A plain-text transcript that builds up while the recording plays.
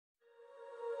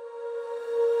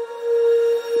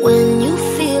When you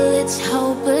feel it's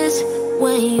hopeless,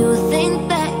 when you think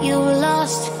that you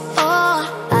lost, oh,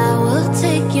 I will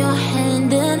take your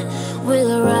hand and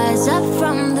we'll rise up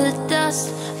from the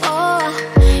dust. Oh,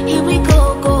 here we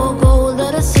go, go, go,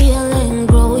 let us heal and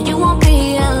grow. You won't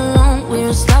be alone, we're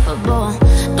unstoppable.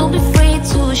 Don't be afraid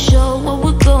to show what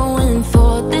we're going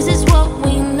for. This is what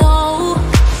we know.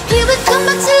 Here we come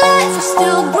back to life, we're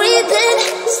still breathing.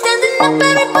 Standing up,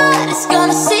 everybody's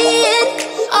gonna see it.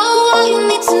 Oh, all you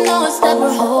need to know is that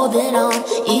we're holding on.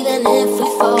 Even if we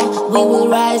fall, we will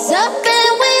rise up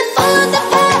and we follow the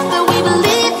path that we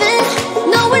believe in.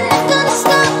 No, we're not gonna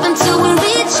stop until we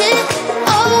reach it.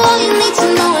 Oh, all you need to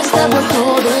know is that we're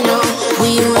holding on.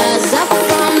 We rise up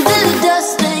from the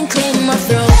dust and clean my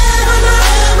throat.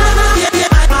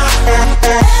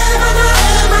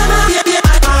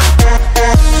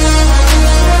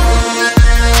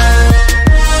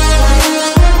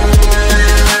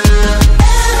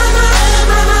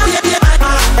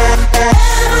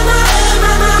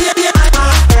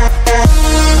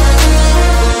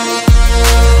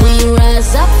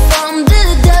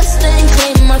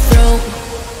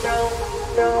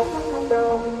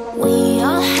 We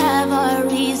all have our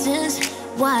reasons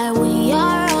why we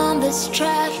are on this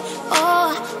track.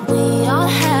 Oh, we all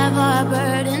have our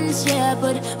burdens, yeah,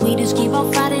 but we just keep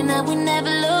on fighting and we never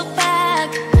look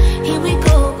back. Here we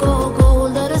go, go, go,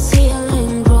 let us heal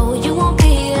and grow. You won't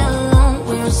be alone,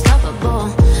 we're unstoppable.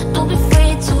 Don't be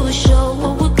afraid to show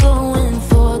what we're going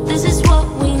for. This is what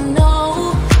we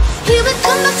know. Here we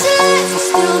come back to life, we're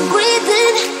still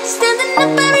breathing. Standing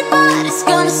up, everybody's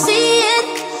gonna see it.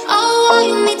 Oh, all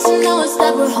you need to know is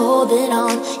that we're holding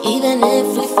on. Even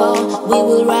if we fall, we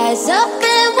will rise up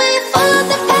and we follow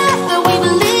the path that we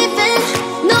believe in.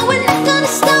 No, we're not gonna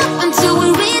stop until we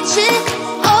reach it.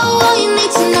 Oh, all you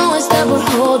need to know is that we're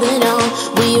holding on.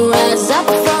 We rise up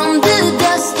from the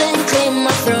dust and clear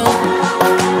my throat.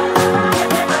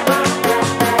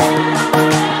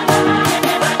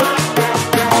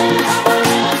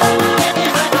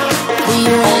 We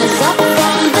rise up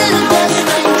from the dust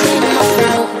and clear my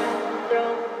throat.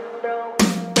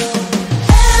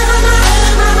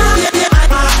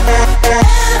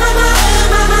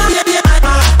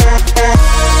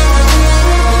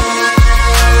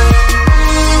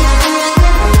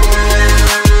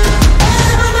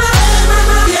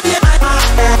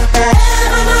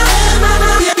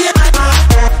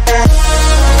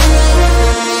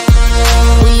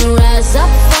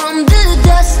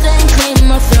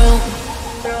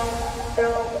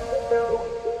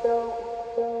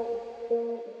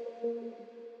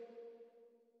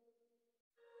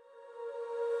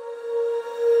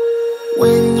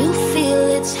 When you feel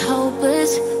it's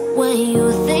hopeless, when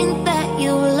you think that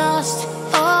you lost,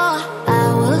 oh,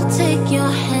 I will take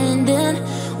your hand and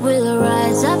we'll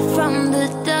rise up from the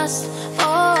dust.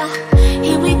 Oh,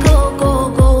 here we go, go,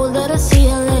 go, let us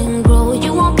heal and grow.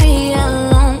 You won't be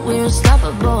alone, we're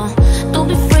unstoppable. Don't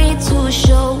be afraid to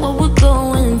show what we're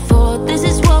going for. This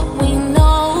is what we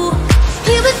know.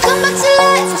 Here we come back to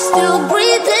life, we're still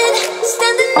breathing.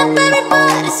 Standing up,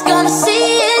 everybody's gonna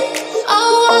see it.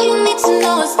 Oh, all you need to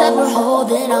know is that we're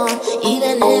holding on.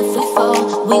 Even if we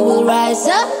fall, we will rise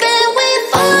up and we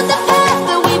follow the path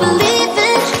that we believe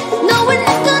in. No, we're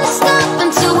not gonna stop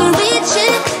until we reach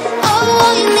it. Oh,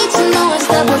 all you need to know is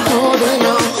that we're holding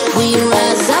on. We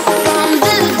rise up from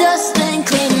the dust and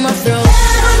clear my throat.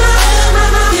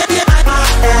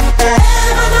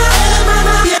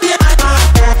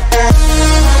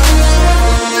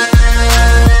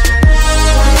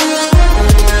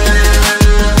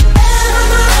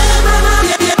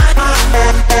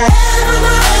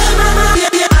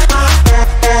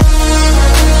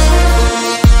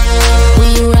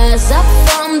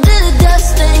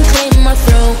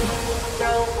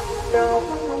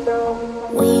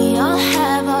 We all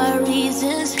have our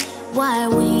reasons why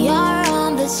we are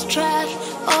on this track.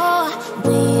 Oh,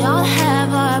 we all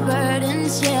have our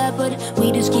burdens, yeah, but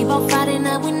we just keep on fighting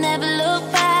and we never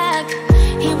look back.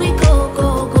 Here we go,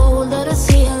 go, go, let us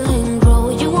heal and grow.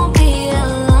 You won't be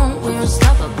alone, we're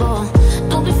unstoppable.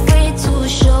 Don't be afraid to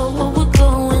show what we're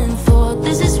going for.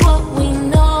 This is what we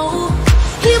know.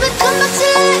 Here we come back to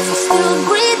life, we're still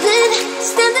breathing.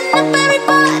 Standing up,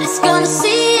 everybody's gonna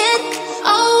see it.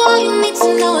 Oh, all you need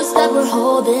to know is that we're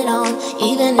holding on.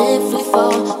 Even if we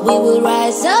fall, we will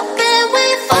rise up and we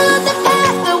follow the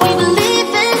path that we believe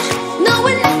in. No,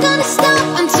 we're not gonna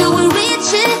stop until we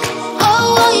reach it.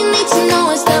 Oh, all you need to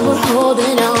know is that we're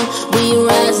holding on. We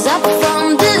rise up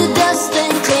from the dust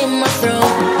and clear my throat.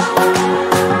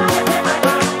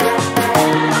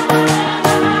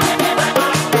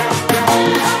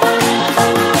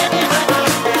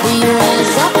 We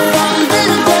rise up from the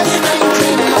dust and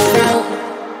clear my throat.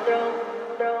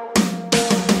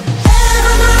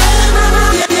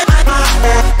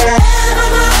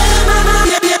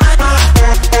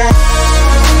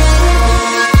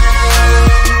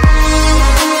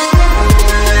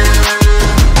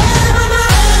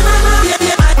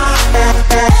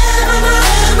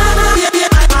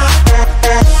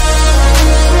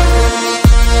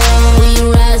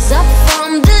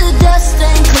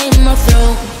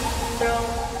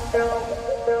 When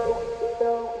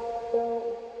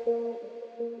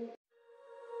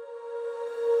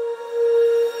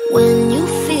you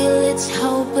feel it's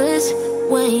hopeless,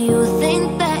 when you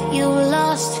think that you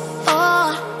lost,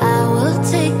 oh, I will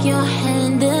take your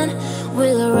hand and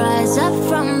we'll rise up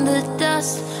from the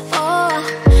dust. Oh,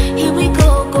 here we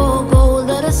go, go, go,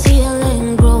 let us heal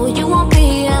and grow. You won't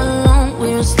be alone,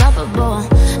 we're unstoppable.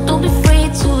 Don't be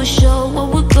afraid to show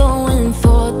what we're going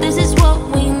for. This is what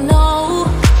we know.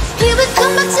 Here we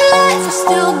come back to life, we're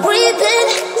still breathing.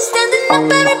 Standing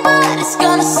up, everybody's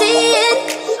gonna see it.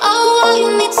 Oh, all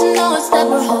you need to know is that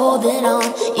we're holding on.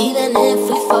 Even if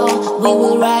we fall, we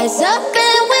will rise up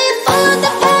and we follow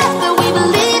the path that we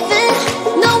believe in.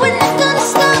 No, we're not gonna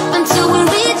stop until we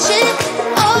reach it.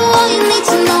 Oh, all you need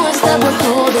to know is that we're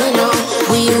holding on.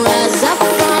 We rise up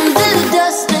from the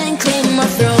dust and claim our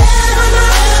throne.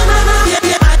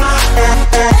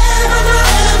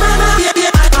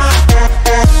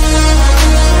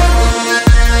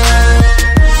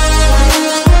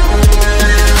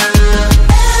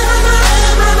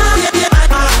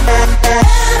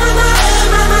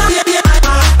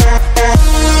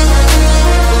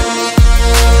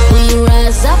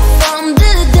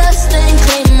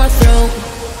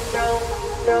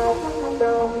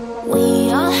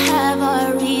 We all have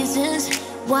our reasons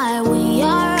why we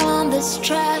are on this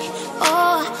track.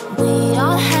 Oh, we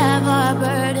all have our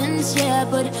burdens, yeah,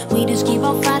 but we just keep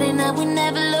on fighting and we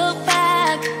never look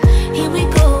back. Here we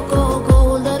go, go,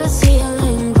 go, let us heal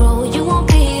and grow. You won't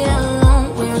be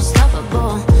alone, we're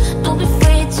unstoppable. Don't be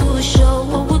afraid to show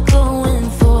what we're going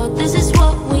for. This is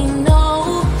what we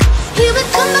know. Here we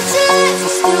come back to life,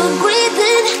 we're still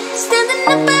breathing. Standing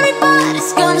up,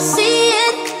 everybody's gonna see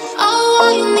it. Oh,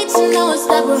 all you need to know is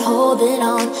that we're holding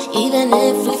on. Even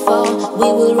if we fall, we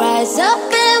will rise up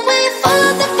and we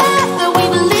follow the